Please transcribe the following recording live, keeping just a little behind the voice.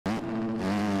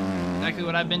exactly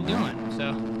what I've been doing.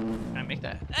 So, can I make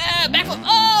that? Backflip!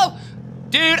 Oh!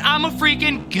 Dude, I'm a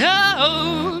freaking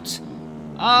goat!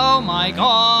 Oh my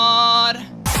god!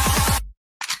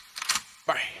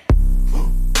 Bye.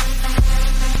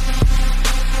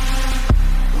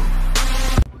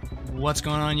 What's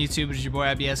going on YouTube? It's your boy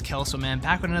IBS Kelso, man,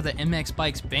 back with another MX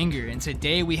Bikes banger, and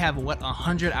today we have what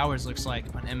 100 hours looks like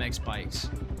on MX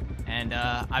Bikes. And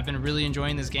I've been really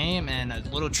enjoying this game, and a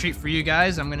little treat for you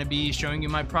guys, I'm going to be showing you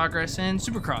my progress in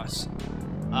Supercross.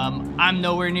 I'm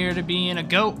nowhere near to being a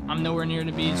GOAT, I'm nowhere near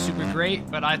to being super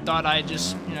great, but I thought I'd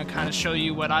just, kind of show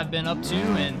you what I've been up to,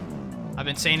 and I've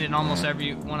been saying it in almost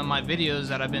every one of my videos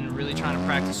that I've been really trying to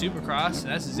practice Supercross,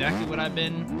 and that's exactly what I've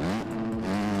been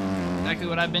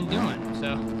doing.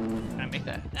 So, can I make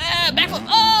that? Backflip!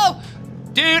 Oh!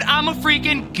 Dude, I'm a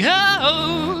freaking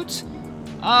GOAT!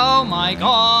 Oh my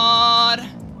god.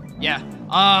 Yeah.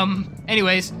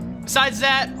 Anyways, besides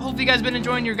that, hope you guys been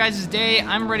enjoying your guys' day.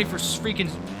 I'm ready for freaking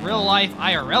real life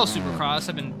IRL Supercross.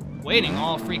 I've been waiting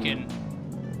all freaking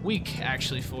week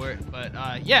actually for it. But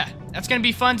yeah, that's gonna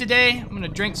be fun today. I'm gonna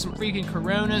drink some freaking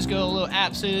Coronas, go a little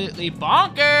absolutely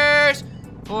bonkers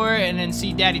for it, and then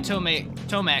see Daddy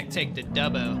Tomac take the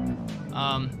dubbo.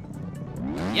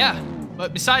 Yeah.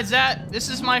 But besides that, this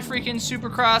is my freaking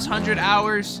Supercross 100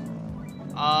 hours.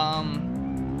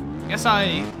 Guess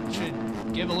I should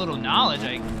give a little knowledge,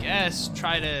 I guess.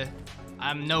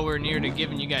 I'm nowhere near to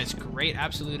giving you guys great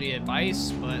absolute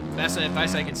advice, but the best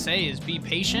advice I can say is be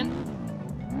patient.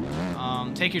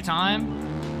 Take your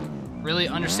time. Really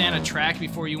understand a track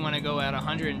before you want to go at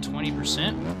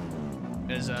 120%,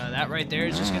 because that right there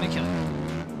is just going to kill you.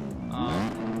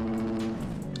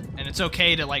 And it's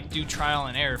okay to like do trial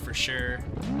and error for sure.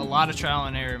 A lot of trial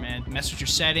and error, man. Mess with your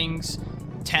settings.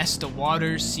 Test the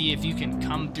waters, see if you can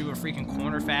come through a freaking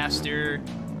corner faster.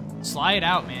 Slide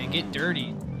out, man. Get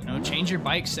dirty. Change your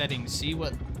bike settings. See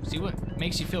what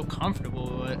makes you feel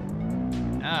comfortable. But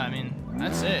yeah, I mean,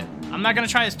 that's it. I'm not gonna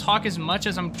try to talk as much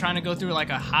as I'm trying to go through like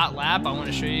a hot lap. I want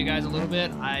to show you guys a little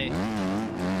bit. I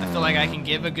feel like I can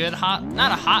give a good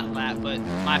not a hot lap, but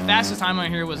my fastest time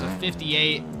on here was a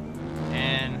 58,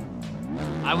 and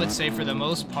I would say for the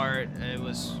most part it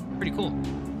was pretty cool.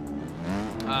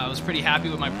 I was pretty happy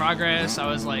with my progress. I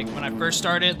was like, when I first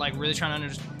started, like really trying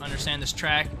to understand this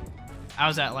track, I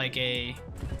was at like a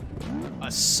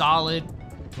solid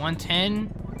 110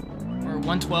 or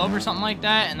 112 or something like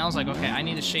that, and I was like, okay, I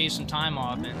need to shave some time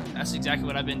off, and that's exactly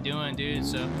what I've been doing, dude.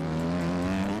 So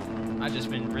I've just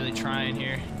been really trying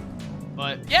here.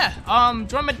 But yeah,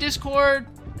 join my Discord.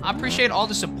 I appreciate all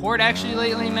the support actually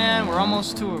lately, man. We're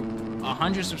almost to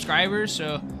 100 subscribers,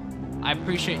 so I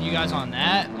appreciate you guys on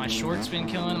that. My shorts been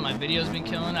killing, my videos been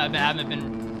killing. I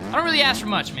don't really ask for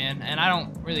much, man, and I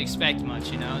don't really expect much,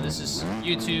 This is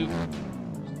YouTube.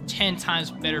 10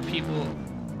 times better people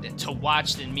to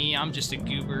watch than me. I'm just a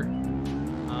goober.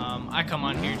 I come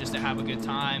on here just to have a good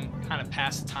time, kind of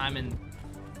pass the time in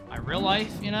my real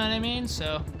life, you know what I mean?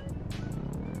 So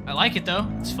I like it though.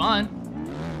 It's fun.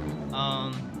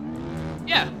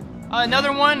 Yeah.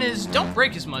 Another one is don't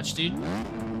brake as much, dude.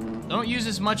 Don't use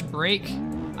as much brake.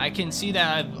 I can see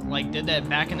that I've like did that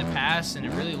back in the past, and it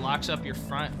really locks up your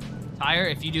front tire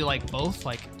if you do like both.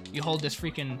 Like you hold this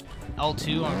freaking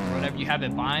L2 or whatever you have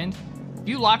it bind. If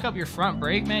you lock up your front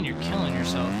brake, man, you're killing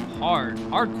yourself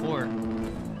hardcore.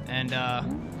 And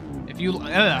if you,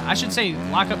 I should say,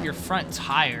 lock up your front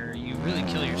tire, you really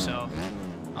kill yourself.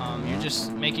 You're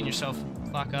just making yourself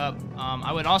fuck up.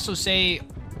 I would also say,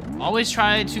 always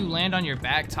try to land on your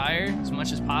back tire as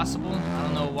much as possible. I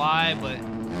don't know why, but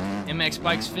MX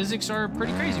Bikes physics are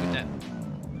pretty crazy with that.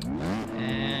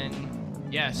 And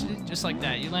yeah, so just like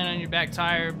that. You land on your back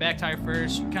tire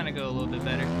first, you kind of go a little bit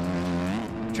better.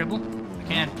 Triple? I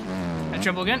can. I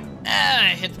triple again.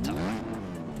 I hit the top.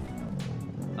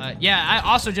 Yeah, I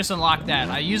also just unlocked that.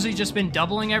 I usually just been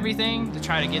doubling everything to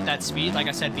try to get that speed. Like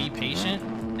I said, be patient,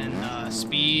 and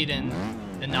speed and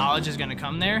the knowledge is going to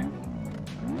come there.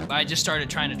 But I just started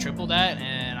trying to triple that,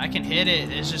 and I can hit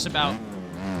it. It's just about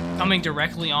coming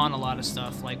directly on a lot of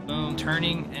stuff, like boom,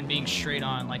 turning and being straight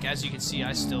on. Like as you can see,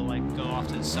 I still like go off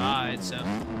to the side, so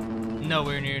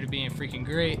nowhere near to being freaking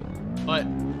great. But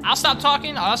I'll stop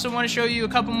talking. I also want to show you a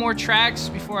couple more tracks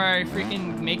before I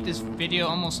freaking make this video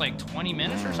almost like 20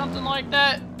 minutes or something like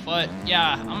that. But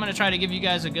yeah, I'm gonna try to give you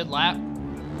guys a good lap,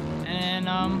 and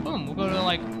boom, we'll go to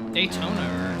like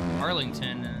Daytona or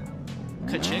Arlington,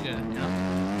 Kachiga,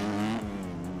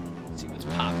 Let's see what's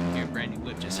popping here. Brand new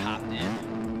whip just hopped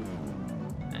in,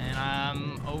 and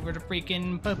I'm over to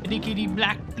freaking Puppity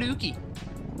Black Fluky.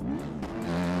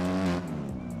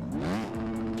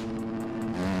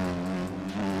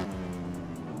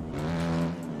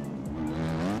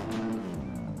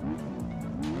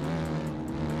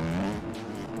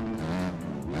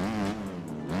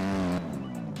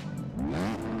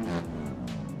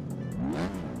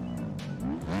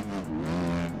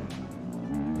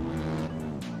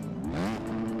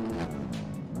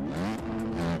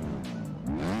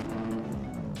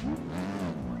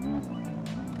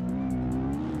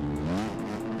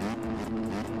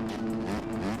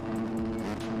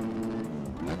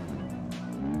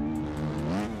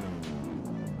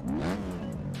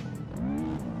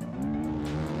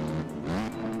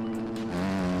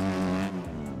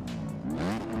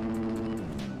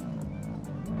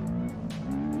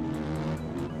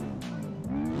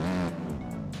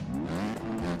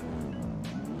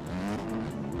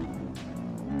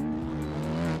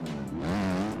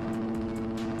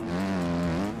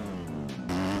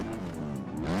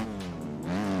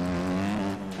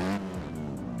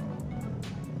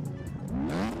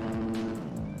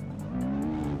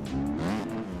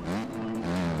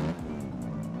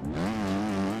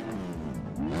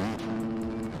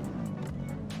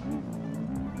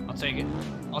 take it.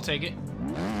 I'll take it.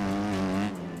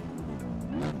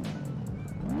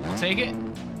 I'll take it.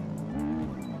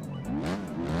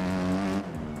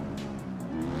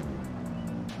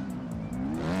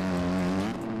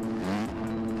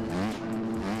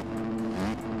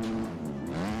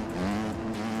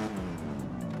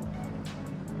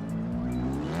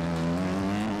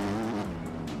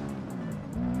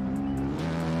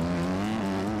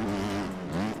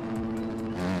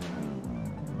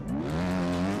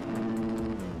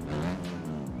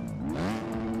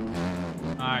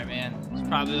 Alright, man. It's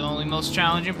probably the only most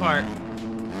challenging part.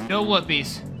 Kill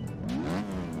whoopies.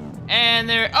 And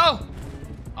there. Oh!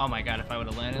 Oh my god, if I would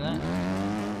have landed that.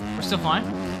 We're still fine.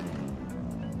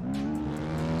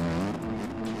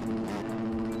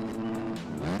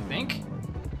 I think.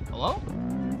 Hello?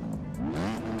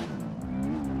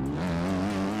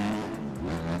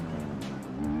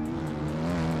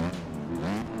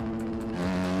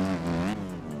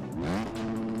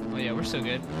 Oh yeah, we're still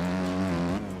good.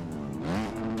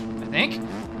 Think?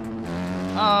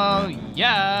 Oh,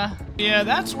 yeah. Yeah,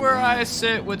 that's where I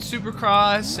sit with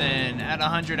Supercross and at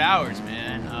 100 hours,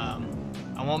 man.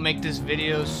 I won't make this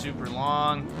video super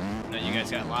long. I know you guys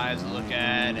got lives to look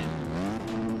at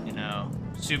and, you know,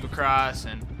 Supercross,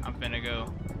 and I'm gonna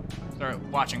go start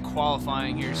watching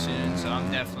qualifying here soon, so I'm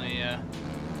definitely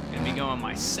gonna be going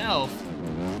myself.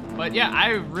 But yeah,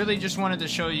 I really just wanted to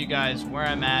show you guys where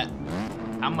I'm at,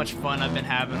 how much fun I've been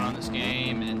having on this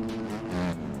game, and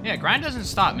yeah, grind doesn't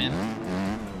stop, man.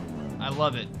 I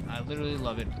love it. I literally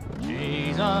love it.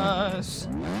 Jesus.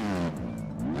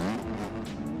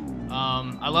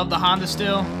 I love the Honda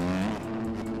still.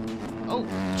 Oh,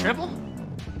 triple?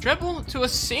 Triple to a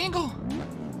single.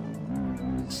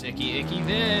 Sicky icky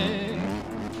Vic.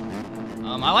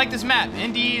 I like this map.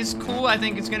 Indy is cool. I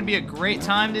think it's gonna be a great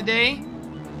time today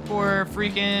for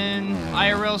freaking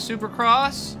IRL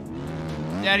Supercross.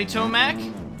 Daddy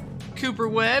Tomac, Cooper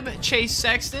Webb, Chase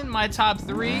Sexton, my top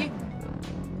 3.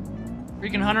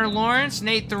 Freaking Hunter Lawrence,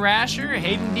 Nate Thrasher,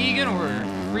 Hayden Deegan, or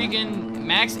freaking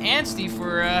Max Anstey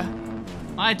for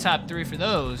my top 3 for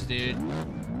those, dude.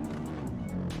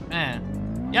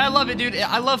 Man. Yeah, I love it, dude.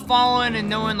 I love following and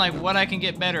knowing like what I can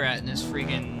get better at in this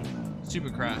freaking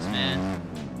Supercross, man.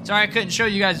 Sorry I couldn't show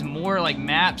you guys more like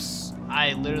maps.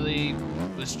 I literally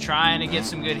was trying to get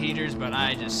some good heaters, but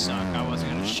I just suck. I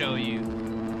wasn't gonna show you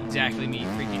exactly me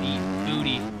freaking eating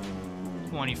booty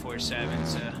 24/7,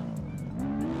 so.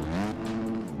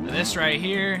 This right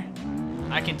here,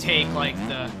 I can take like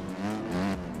the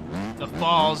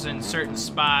falls in certain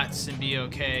spots and be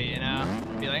okay, you know?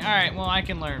 Be like, alright, well I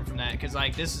can learn from that, because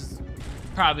like this is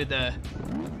probably the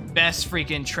best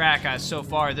freaking track so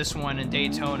far, this one in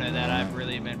Daytona, that I've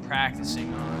really been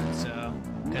practicing on, so.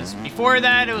 Because before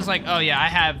that, it was like, oh yeah, I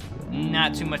have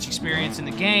not too much experience in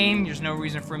the game, there's no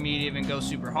reason for me to even go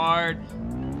super hard,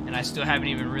 and I still haven't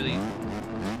even really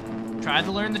tried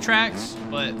to learn the tracks,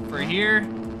 but for here,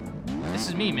 this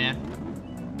is me, man.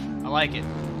 I like it.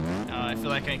 I feel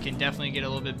like I can definitely get a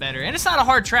little bit better, and it's not a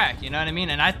hard track, you know what I mean?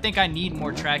 And I think I need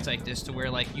more tracks like this to where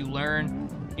like you learn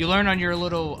on your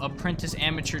little apprentice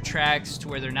amateur tracks to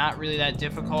where they're not really that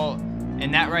difficult,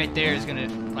 and that right there is gonna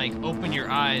like open your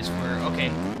eyes for, okay,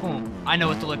 boom, I know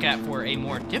what to look at for a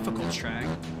more difficult track,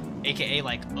 aka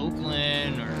like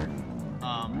Oakland or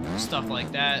stuff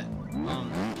like that.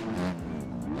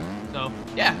 So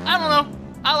yeah, I don't know,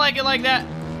 I like it like that.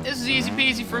 This is easy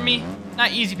peasy for me.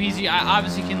 Not easy peasy, I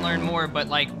obviously can learn more, but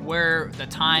like where the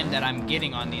time that I'm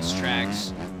getting on these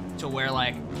tracks to where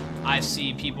like I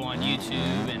see people on YouTube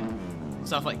and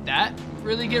stuff like that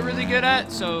really get really good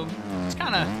at, so it's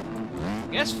kind of,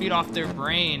 I guess, feed off their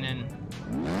brain and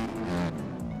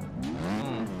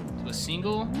to a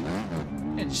single,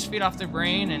 yeah, just feed off their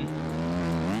brain and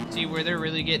see where they're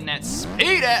really getting that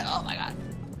speed at. Oh my god.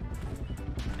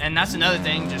 And that's another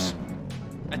thing, just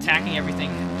attacking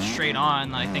everything straight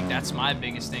on. I think that's my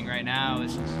biggest thing right now,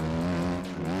 is just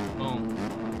boom,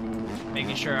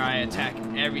 making sure I attack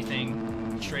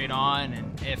everything straight on,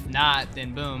 and if not,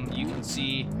 then boom, you can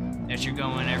see that you're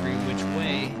going every which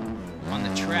way on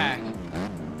the track.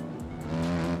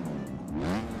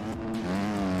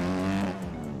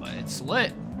 But it's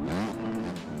lit.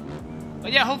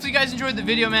 But yeah, hopefully you guys enjoyed the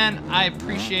video, man. I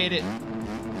appreciate it.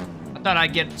 I thought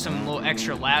I'd get some little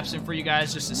extra laps in for you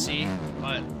guys just to see,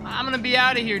 but I'm gonna be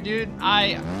out of here, dude.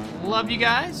 I love you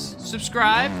guys.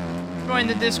 Subscribe, join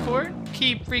the Discord,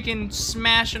 keep freaking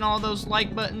smashing all those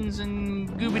like buttons and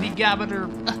goobity gabbater.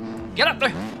 Get up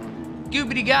there,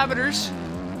 goobity gabbaters.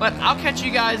 But I'll catch you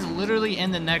guys literally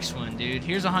in the next one, dude.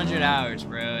 Here's 100 hours,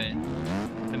 bro,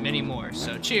 and many more.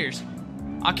 So cheers.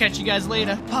 I'll catch you guys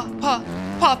later.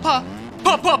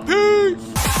 Peace.